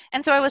 40.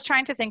 And so I was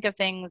trying to think of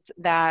things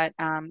that,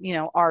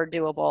 are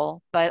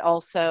doable, but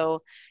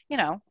also,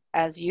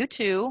 as you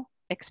two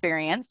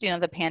experienced,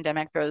 the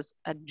pandemic throws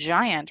a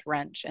giant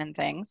wrench in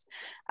things.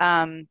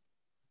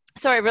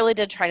 So I really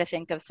did try to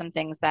think of some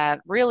things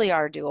that really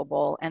are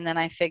doable. And then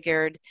I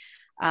figured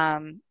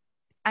I'm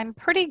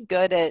pretty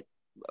good at,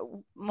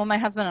 well, my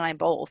husband and I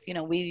both,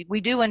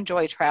 we do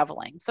enjoy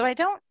traveling. So I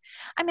don't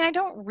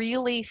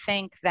really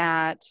think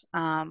that,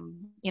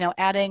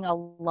 adding a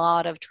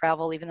lot of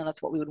travel, even though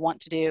that's what we would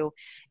want to do,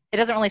 it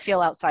doesn't really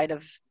feel outside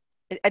of,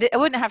 I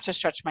wouldn't have to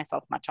stretch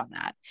myself much on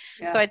that.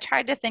 Yeah. So I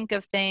tried to think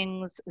of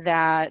things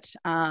that,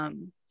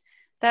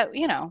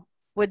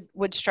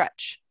 would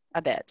stretch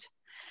a bit.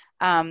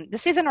 To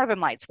see the Northern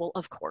Lights, well,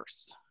 of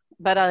course,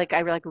 but I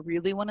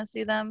really want to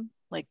see them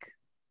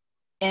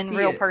in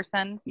real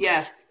person.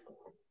 Yes.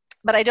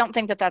 But I don't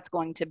think that that's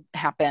going to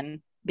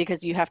happen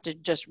because you have to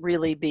just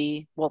really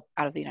be,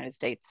 out of the United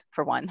States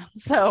for one.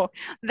 So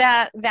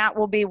that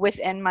will be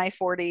within my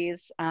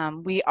 40s.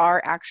 We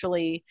are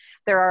actually,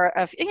 there are,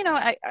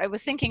 I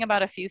was thinking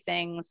about a few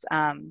things,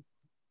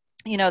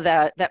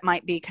 that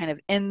might be kind of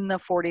in the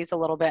 40s a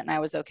little bit, and I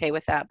was okay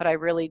with that. But I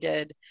really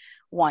did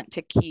want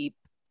to keep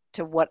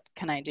to what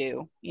can I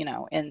do,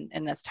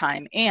 in this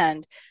time,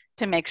 and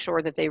to make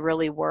sure that they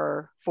really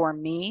were for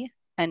me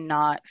and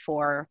not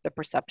for the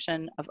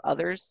perception of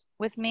others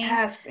with me.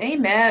 Yes.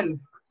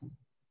 Amen.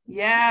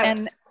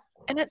 Yes.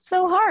 And it's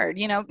so hard,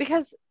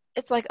 because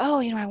it's like,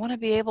 I want to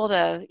be able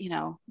to,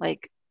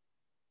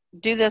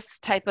 do this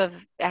type of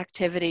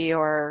activity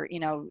or,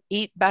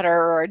 eat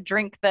better or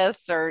drink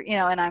this or,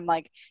 and I'm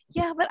like,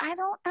 yeah, but I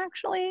don't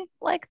actually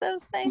like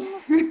those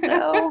things.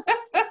 So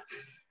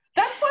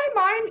that's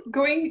why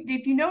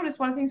if you notice,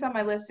 one of the things on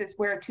my list is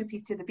wear a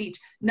two-piece to the beach,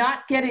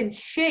 not get in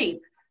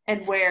shape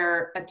and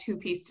wear a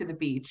two-piece to the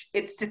beach.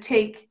 It's to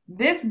take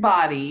this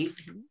body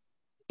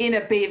in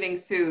a bathing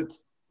suit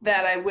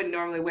that I wouldn't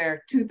normally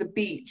wear to the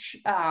beach,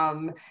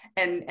 and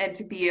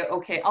to be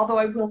okay. Although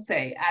I will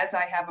say, as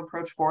I have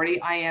approached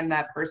 40, I am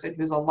that person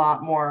who's a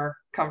lot more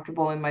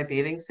comfortable in my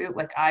bathing suit.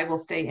 Like, I will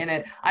stay in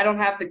it. I don't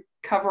have the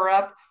cover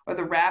up or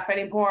the wrap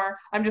anymore.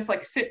 I'm just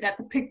like sitting at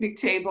the picnic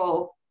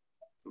table,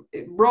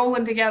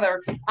 rolling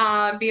together,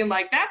 being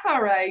like, that's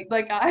all right.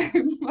 Like,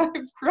 I'm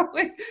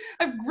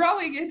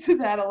growing into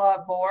that a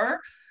lot more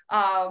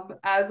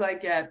as I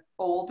get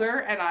older,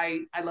 and I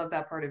love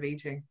that part of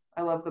aging.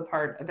 I love the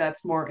part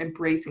that's more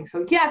embracing.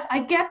 So yes,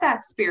 I get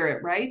that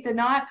spirit, right?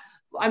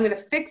 I'm going to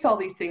fix all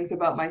these things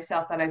about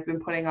myself that I've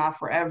been putting off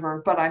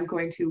forever, but I'm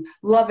going to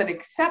love and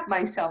accept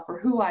myself for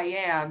who I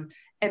am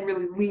and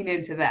really lean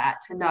into that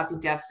and not be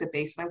deficit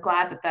based. And I'm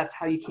glad that that's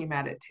how you came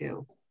at it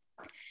too.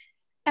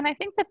 And I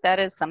think that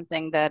is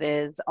something that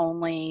is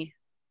only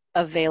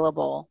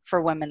available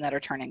for women that are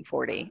turning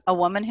 40. A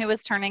woman who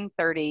is turning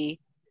 30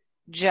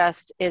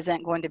 just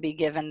isn't going to be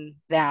given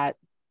that.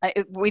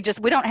 We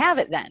don't have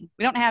it then.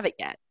 We don't have it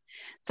yet.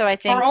 So I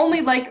think, or only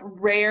like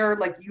rare,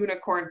 like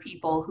unicorn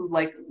people who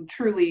like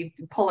truly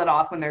pull it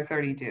off when they're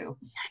 32.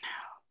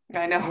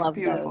 I know. Love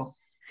beautiful.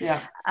 Those.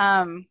 Yeah.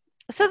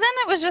 So then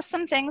it was just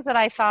some things that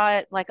I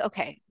thought, like,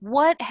 okay,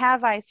 what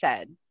have I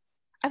said?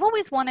 I've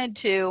always wanted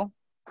to,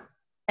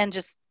 and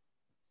just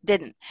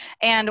didn't.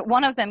 And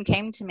one of them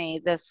came to me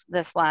this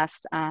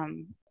last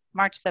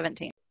March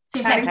 17th.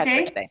 St.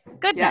 Patrick's Day.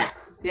 Goodness.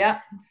 Yeah.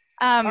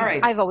 All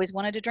right. I've always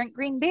wanted to drink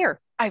green beer.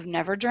 I've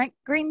never drank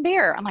green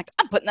beer. I'm like,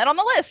 I'm putting that on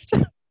the list.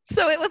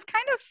 So it was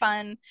kind of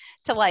fun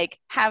to like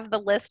have the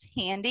list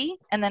handy,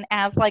 and then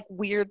as like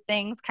weird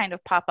things kind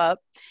of pop up,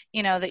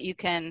 that you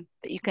can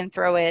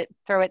throw it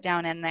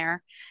down in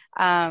there.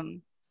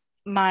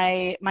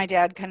 My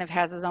dad kind of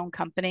has his own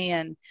company,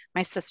 and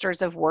my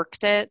sisters have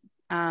worked it,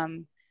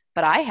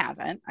 but I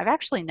haven't. I've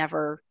actually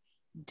never.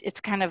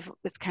 It's kind of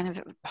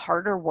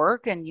harder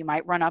work, and you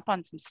might run up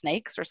on some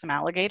snakes or some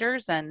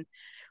alligators, and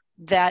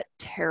that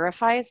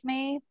terrifies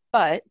me.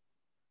 But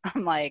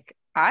I'm like,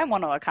 I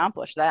want to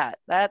accomplish that.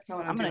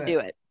 I'm going to do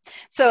it.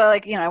 So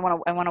like, I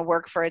want to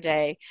work for a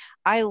day.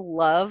 I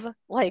love,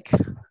 like,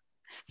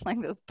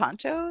 like those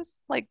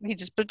ponchos, like you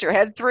just put your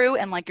head through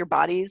and like your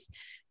body's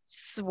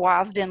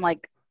swathed in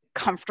like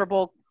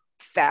comfortable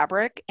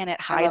fabric and it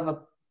hides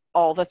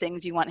all the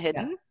things you want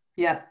hidden.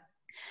 Yeah.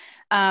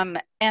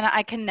 And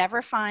I can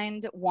never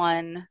find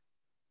one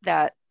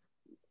that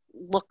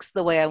looks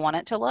the way I want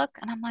it to look.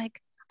 And I'm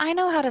like, I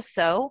know how to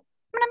sew.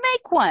 I'm going to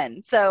make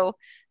one. So,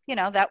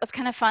 that was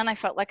kind of fun. I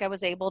felt like I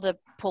was able to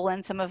pull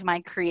in some of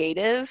my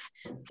creative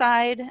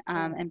side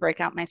and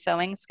break out my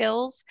sewing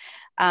skills.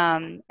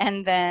 And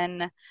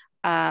then,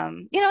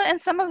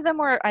 and some of them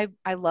were,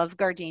 I love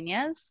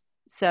gardenias.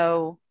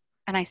 So,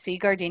 and I see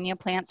gardenia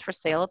plants for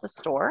sale at the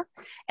store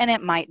and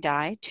it might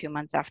die 2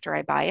 months after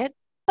I buy it,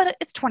 but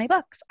it's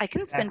 $20. I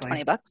can spend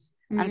 $20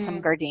 on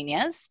some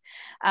gardenias.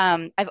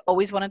 I've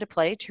always wanted to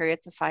play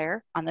Chariots of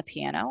Fire on the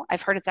piano.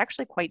 I've heard it's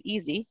actually quite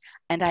easy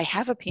and I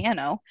have a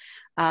piano.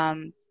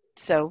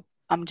 So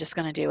I'm just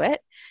going to do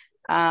it.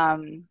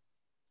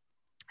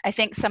 I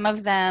think some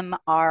of them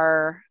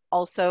are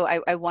also,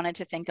 I wanted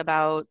to think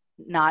about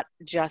not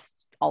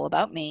just all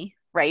about me,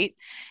 right?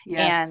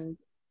 Yes. And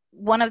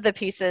one of the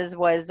pieces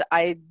was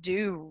I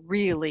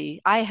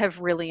have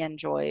really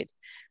enjoyed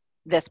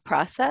this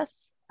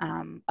process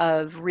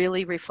of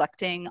really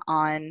reflecting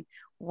on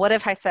what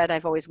have I said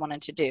I've always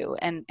wanted to do,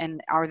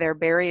 and are there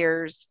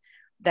barriers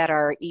that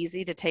are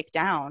easy to take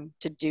down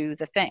to do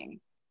the thing,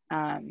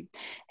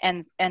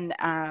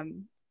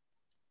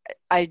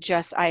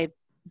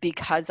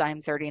 because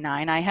I'm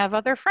 39, I have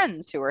other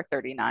friends who are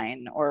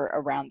 39 or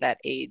around that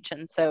age.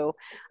 And so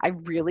I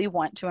really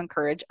want to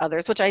encourage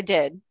others, which I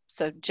did.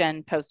 So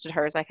Jen posted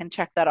hers. I can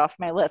check that off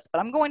my list, but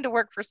I'm going to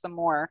work for some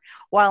more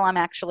while I'm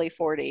actually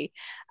 40.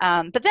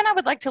 But then I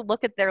would like to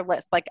look at their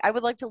list. Like I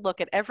would like to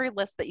look at every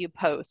list that you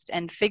post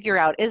and figure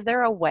out, is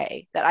there a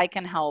way that I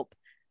can help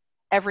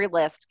every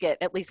list get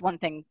at least one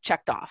thing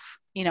checked off?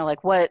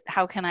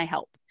 How can I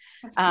help?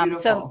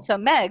 So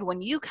Meg,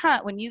 when you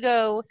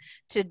go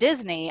to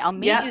Disney, I'll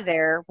meet you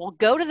there. We'll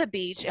go to the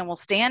beach and we'll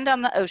stand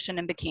on the ocean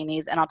in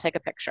bikinis and I'll take a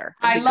picture.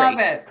 I love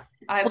it.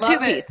 I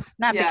love it. Piece,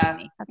 not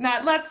bikini.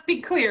 Let's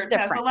be clear,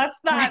 different.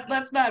 Tessa.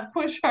 Let's not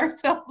push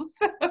ourselves.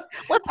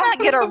 Let's not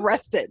get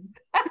arrested.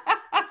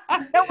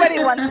 Nobody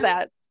wants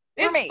that.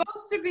 It's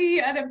supposed to be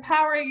an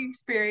empowering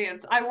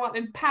experience. I want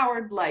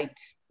empowered light.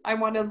 I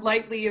want to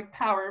lightly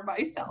empower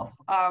myself,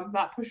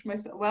 not push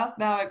myself. Well,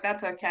 now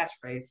that's a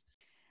catchphrase.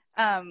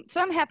 So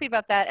I'm happy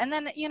about that. And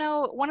then,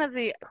 one of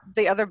the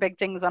other big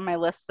things on my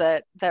list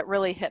that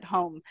really hit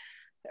home,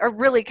 or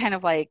really kind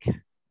of like,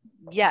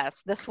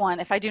 yes, this one,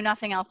 if I do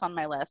nothing else on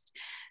my list,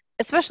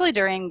 especially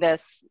during the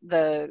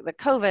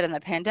COVID and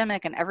the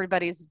pandemic and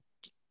everybody's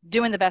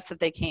doing the best that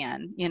they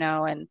can,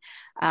 and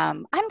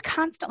I'm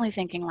constantly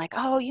thinking like,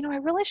 oh, I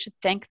really should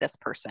thank this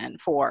person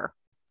for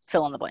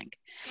fill in the blank.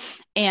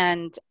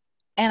 And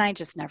I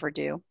just never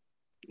do.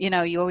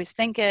 You always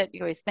think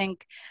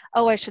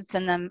oh, I should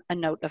send them a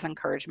note of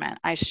encouragement.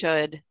 I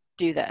should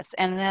do this.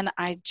 And then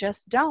I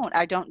just don't.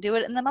 I don't do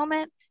it in the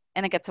moment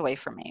and it gets away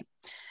from me.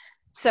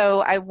 So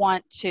I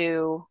want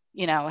to,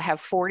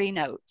 have 40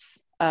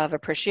 notes of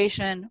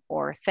appreciation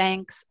or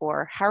thanks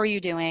or how are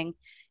you doing,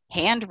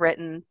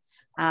 handwritten,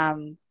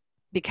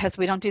 because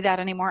we don't do that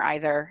anymore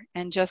either.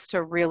 And just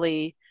to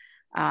really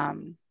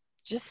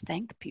just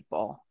thank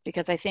people,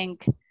 because I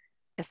think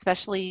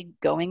especially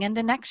going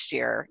into next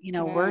year,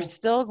 we're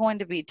still going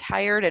to be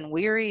tired and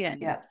weary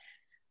and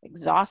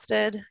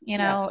exhausted,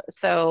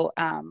 so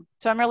I'm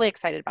really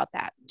excited about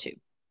that too.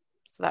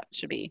 So that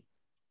should be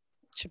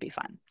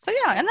fun. So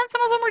yeah. And then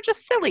some of them are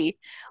just silly.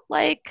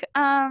 Like,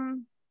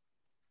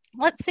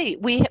 let's see,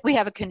 we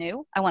have a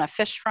canoe. I want to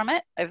fish from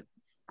it.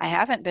 I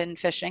haven't been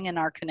fishing in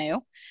our canoe.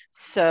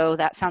 So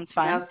that sounds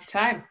fun. Now's the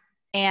time.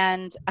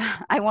 And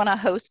I want to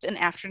host an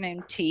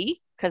afternoon tea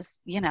because,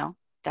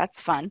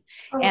 that's fun.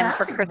 Oh, and that's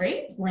a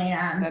great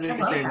plan. That is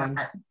a great one.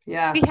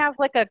 Yeah. We have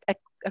like a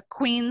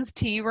queen's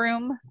tea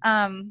room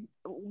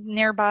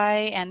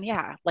nearby, and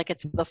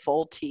it's the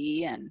full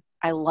tea, and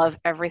I love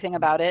everything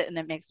about it, and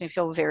it makes me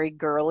feel very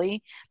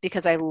girly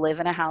because I live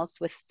in a house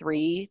with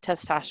 3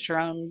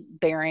 testosterone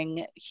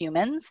bearing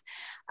humans.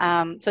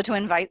 So to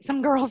invite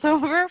some girls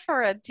over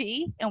for a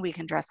tea and we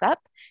can dress up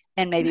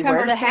and maybe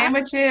wear the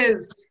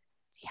sandwiches.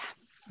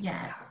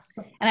 Yes.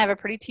 And I have a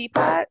pretty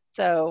teapot.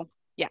 So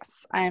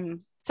yes,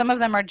 some of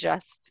them are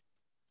just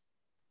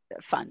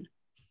fun.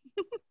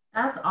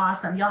 That's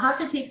awesome. You'll have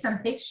to take some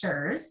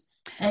pictures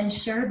and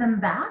share them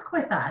back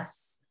with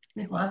us.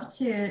 We'd love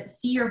to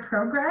see your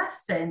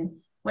progress and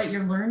what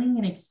you're learning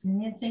and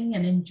experiencing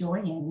and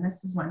enjoying.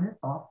 This is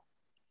wonderful.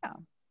 Yeah.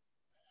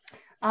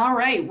 All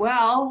right.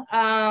 Well,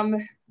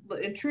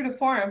 true to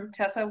form,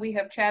 Tessa, we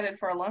have chatted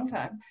for a long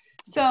time.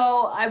 So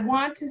I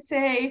want to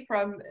say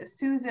from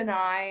Susan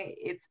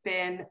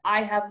and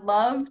I have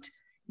loved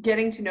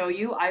getting to know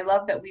you. I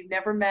love that we've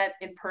never met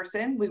in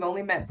person. We've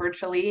only met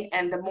virtually.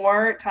 And the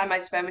more time I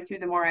spend with you,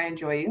 the more I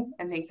enjoy you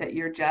and think that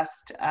you're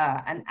just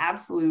an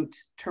absolute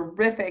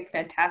terrific,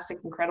 fantastic,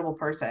 incredible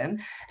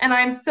person. And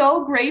I'm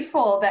so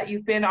grateful that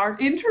you've been our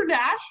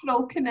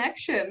international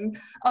connection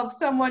of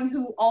someone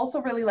who also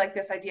really liked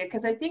this idea,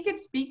 because I think it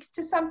speaks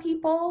to some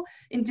people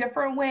in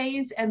different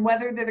ways, and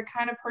whether they're the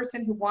kind of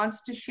person who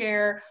wants to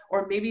share,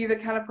 or maybe you're the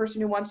kind of person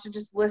who wants to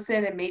just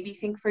listen and maybe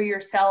think for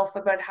yourself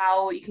about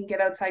how you can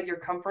get outside your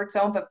comfort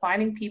zone, but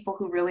finding people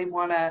who really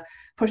want to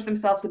push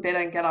themselves a bit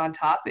and get on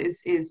top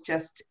is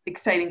just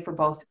exciting for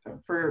both,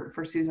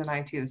 for Susan and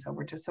I too. So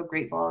we're just so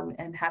grateful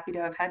and happy to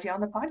have had you on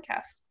the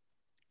podcast.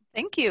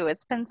 Thank you.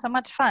 It's been so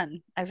much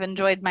fun. I've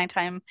enjoyed my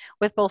time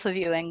with both of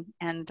you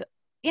and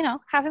you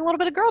know, having a little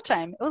bit of girl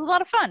time. It was a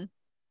lot of fun.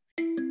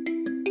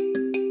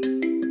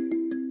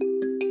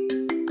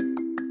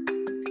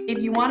 If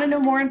you want to know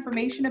more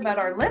information about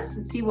our list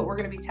and see what we're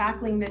going to be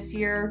tackling this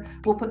year,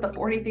 we'll put the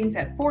 40 Things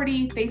at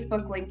 40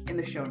 Facebook link in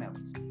the show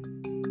notes.